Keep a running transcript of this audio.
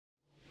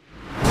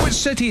What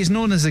city is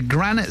known as the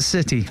Granite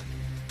City?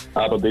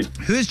 Aberdeen.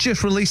 Who has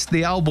just released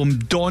the album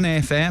Dawn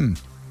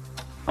FM?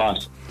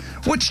 Pass.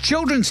 Which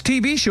children's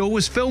TV show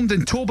was filmed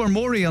in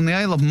Tobermory on the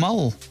Isle of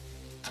Mull?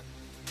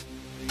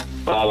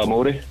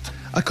 Balamori.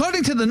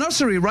 According to the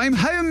nursery rhyme,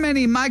 how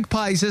many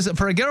magpies is it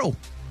for a girl?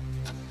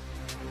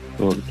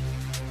 3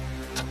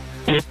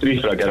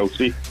 for a girl,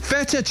 3.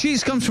 Feta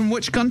cheese comes from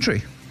which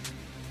country?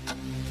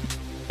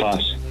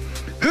 Pass.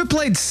 Who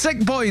played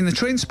Sick Boy in the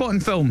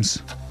Trainspotting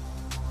films?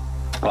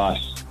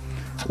 Pass.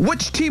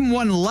 Which team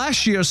won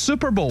last year's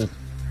Super Bowl?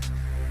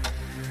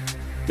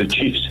 The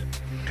Chiefs.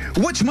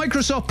 Which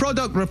Microsoft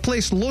product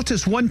replaced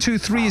Lotus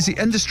 123 as the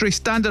industry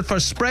standard for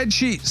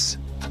spreadsheets?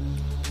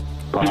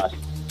 Pass.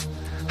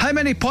 How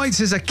many points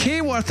is a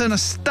K worth in a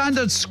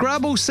standard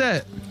Scrabble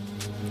set?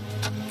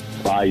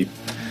 5.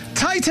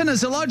 Titan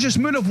is the largest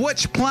moon of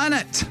which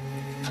planet?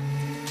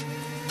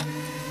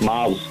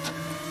 Mars.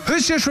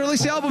 Who's just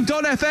released the album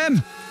Dawn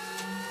FM?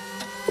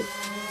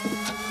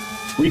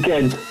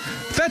 Weekend.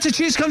 Feta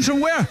cheese comes from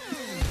where?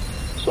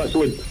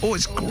 Switzerland. Oh,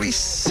 it's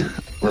Greece.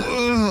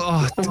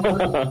 Oh.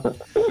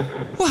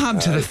 What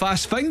happened to the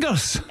fast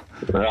fingers?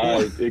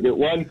 You get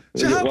one.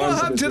 What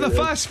happened to the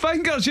fast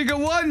fingers? You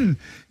got one.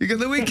 You got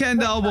the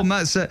Weekend album,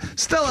 that's it.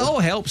 Still, it all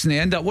helps in the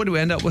end up. What do we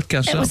end up with,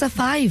 Kirsten? It was a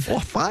 5. Oh,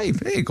 5.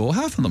 There you go.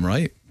 Half of them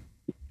right.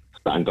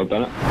 Standard,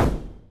 didn't it?